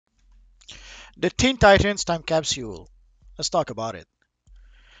The Teen Titans Time Capsule. Let's talk about it.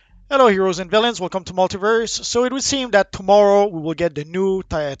 Hello, heroes and villains. Welcome to Multiverse. So it would seem that tomorrow we will get the new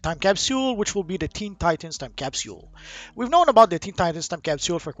time capsule, which will be the Teen Titans Time Capsule. We've known about the Teen Titans Time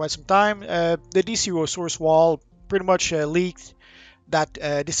Capsule for quite some time. The DCUO source wall pretty much leaked that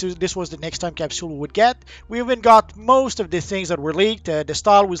this was the next time capsule we would get. We even got most of the things that were leaked. The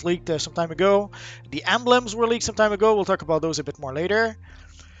style was leaked some time ago. The emblems were leaked some time ago. We'll talk about those a bit more later.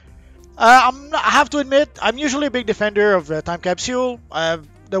 I have to admit, I'm usually a big defender of time capsule.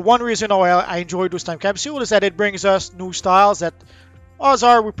 The one reason why I enjoy those time capsule is that it brings us new styles that odds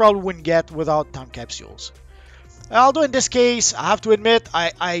are we probably wouldn't get without time capsules. Although in this case, I have to admit,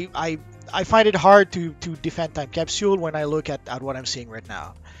 I find it hard to defend time capsule when I look at what I'm seeing right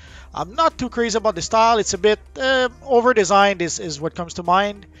now. I'm not too crazy about the style. It's a bit over designed is what comes to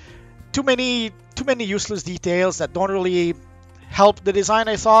mind. Too many useless details that don't really help the design,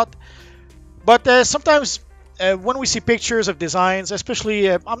 I thought. But sometimes when we see pictures of designs, especially,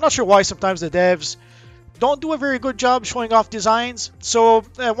 I'm not sure why sometimes the devs don't do a very good job showing off designs. So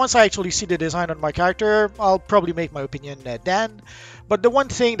once I actually see the design on my character, I'll probably make my opinion then. But the one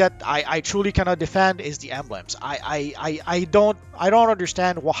thing that I truly cannot defend is the emblems. I don't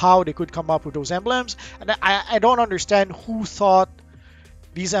understand how they could come up with those emblems, and I don't understand who thought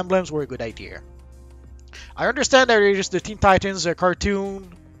these emblems were a good idea. I understand that it is the Teen Titans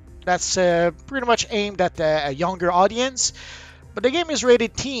cartoon that's pretty much aimed at a younger audience, but the game is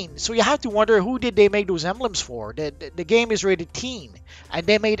rated teen, so you have to wonder who did they make those emblems for. The game is rated teen, and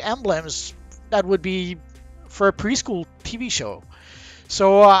they made emblems that would be for a preschool TV show.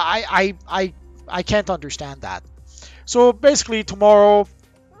 So I can't understand that. So basically tomorrow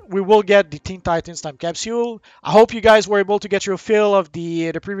we will get the Teen Titans Time Capsule. I hope you guys were able to get your fill of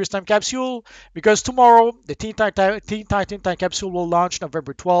the previous Time Capsule, because tomorrow the Teen Titan Time Capsule will launch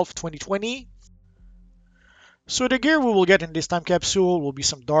November 12th, 2020. So the gear we will get in this Time Capsule will be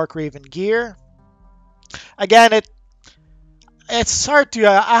some Dark Raven gear. Again, it's hard to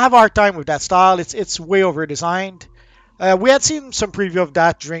I have a hard time with that style. It's way over designed. We had seen some preview of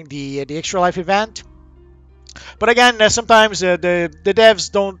that during the Extra Life event. But again, sometimes the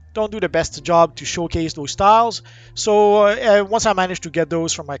devs don't do the best job to showcase those styles. So once I manage to get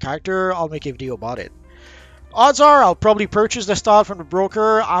those from my character, I'll make a video about it. Odds are I'll probably purchase the style from the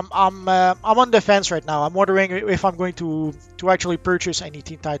broker. I'm on the fence right now. I'm wondering if I'm going to actually purchase any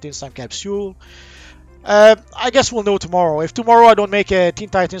Teen Titans Time Capsule. I guess we'll know tomorrow. If tomorrow I don't make a Teen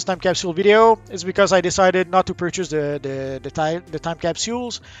Titans Time Capsule video, it's because I decided not to purchase the time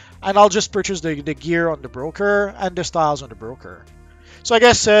capsules, and I'll just purchase the gear on the broker and the styles on the broker. So I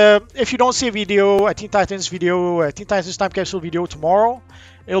guess if you don't see a Teen Titans Time Capsule video tomorrow,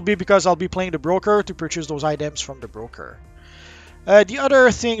 it'll be because I'll be playing the broker to purchase those items from the broker. The other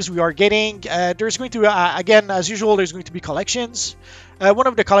things we are getting, there's going to, again, as usual, there's going to be collections. One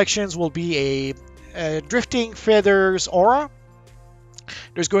of the collections will be a Drifting Feathers Aura.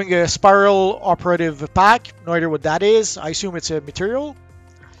 There's going to be a Spiral Operative Pack. No idea what that is. I assume it's a material.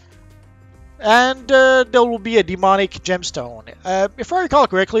 And there will be a Demonic Gemstone. If I recall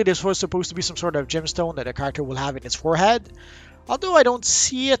correctly, this was supposed to be some sort of gemstone that a character will have in its forehead. Although I don't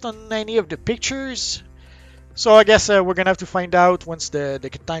see it on any of the pictures. So I guess we're going to have to find out once the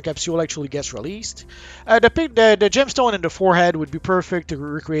time capsule actually gets released. The gemstone in the forehead would be perfect to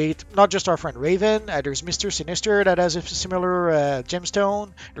recreate not just our friend Raven. There's Mr. Sinister that has a similar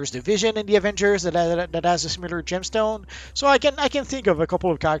gemstone. There's the Vision in the Avengers that has a similar gemstone. So I can think of a couple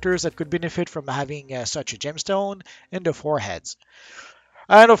of characters that could benefit from having such a gemstone in the foreheads.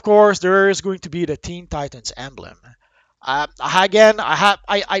 And of course, there is going to be the Teen Titans emblem. Again,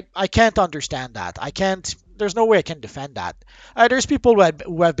 I can't understand that. There's no way I can defend that. There's people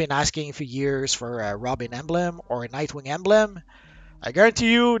who have been asking for years for a Robin emblem or a Nightwing emblem. I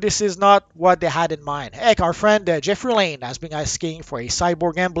guarantee you this is not what they had in mind. Heck, our friend Jeffrey Lane has been asking for a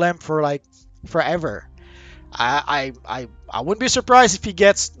Cyborg emblem for like forever. I wouldn't be surprised if he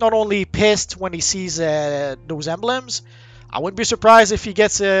gets not only pissed when he sees those emblems. I wouldn't be surprised if he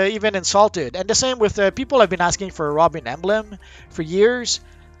gets even insulted. And the same with people have been asking for a Robin emblem for years.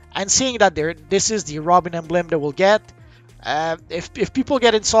 And seeing that this is the Robin emblem that we'll get, if people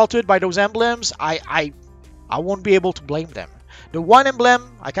get insulted by those emblems, I won't be able to blame them. The one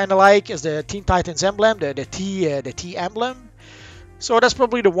emblem I kind of like is the Teen Titans emblem, the T emblem. So that's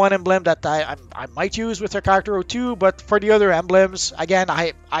probably the one emblem that I might use with a character or two. But for the other emblems, again,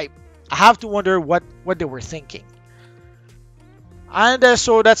 I have to wonder what they were thinking. And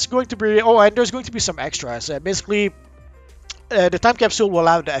so that's going to be... Oh, and there's going to be some extras. Basically, the time capsule will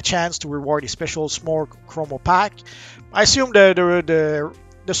have a chance to reward a special small chromo pack. I assume the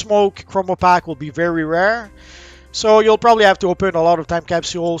the smoke chromo pack will be very rare. So you'll probably have to open a lot of time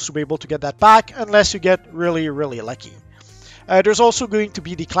capsules to be able to get that pack, unless you get really, really lucky. There's also going to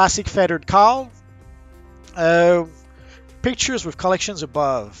be the classic feathered cowl. Pictures with collections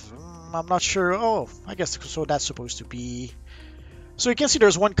above. I'm not sure. Oh, I guess so. That's supposed to be. So you can see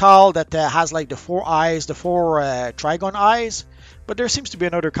there's one cowl that has like the 4 eyes, the 4 trigon eyes. But there seems to be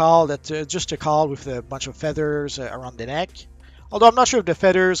another cowl that's just a cowl with a bunch of feathers around the neck. Although I'm not sure if the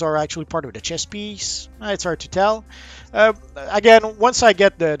feathers are actually part of the chest piece. It's hard to tell. Again, once I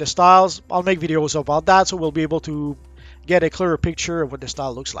get the styles, I'll make videos about that, so we'll be able to get a clearer picture of what the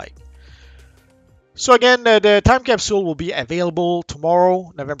style looks like. So again, the time capsule will be available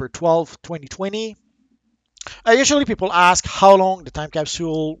tomorrow, November 12th, 2020. Usually people ask how long the time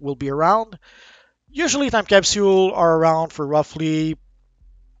capsule will be around. Usually time capsule are around for roughly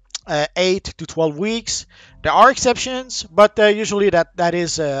 8 to 12 weeks. There are exceptions, but usually that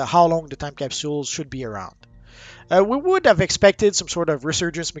is how long the time capsule should be around. We would have expected some sort of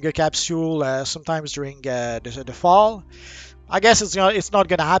resurgence mega capsule sometimes during the fall. I guess it's not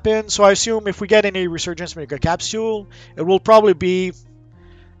going to happen, so I assume if we get any resurgence mega capsule, it will probably be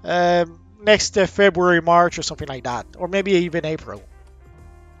next February, March, or something like that, or maybe even April.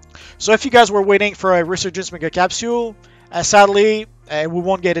 So if you guys were waiting for a resurgence mega capsule, sadly, we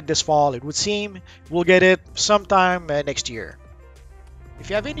won't get it this fall. It would seem we'll get it sometime next year. If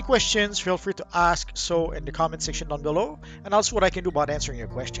you have any questions, feel free to ask so in the comment section down below, and I'll see what I can do about answering your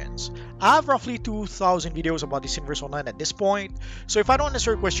questions. I have roughly 2,000 videos about this universe online at this point, so if I don't answer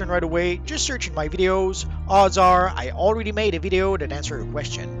your question right away, just search in my videos. Odds are I already made a video that answers your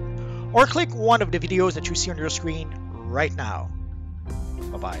question. Or click one of the videos that you see on your screen right now.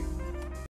 Bye-bye.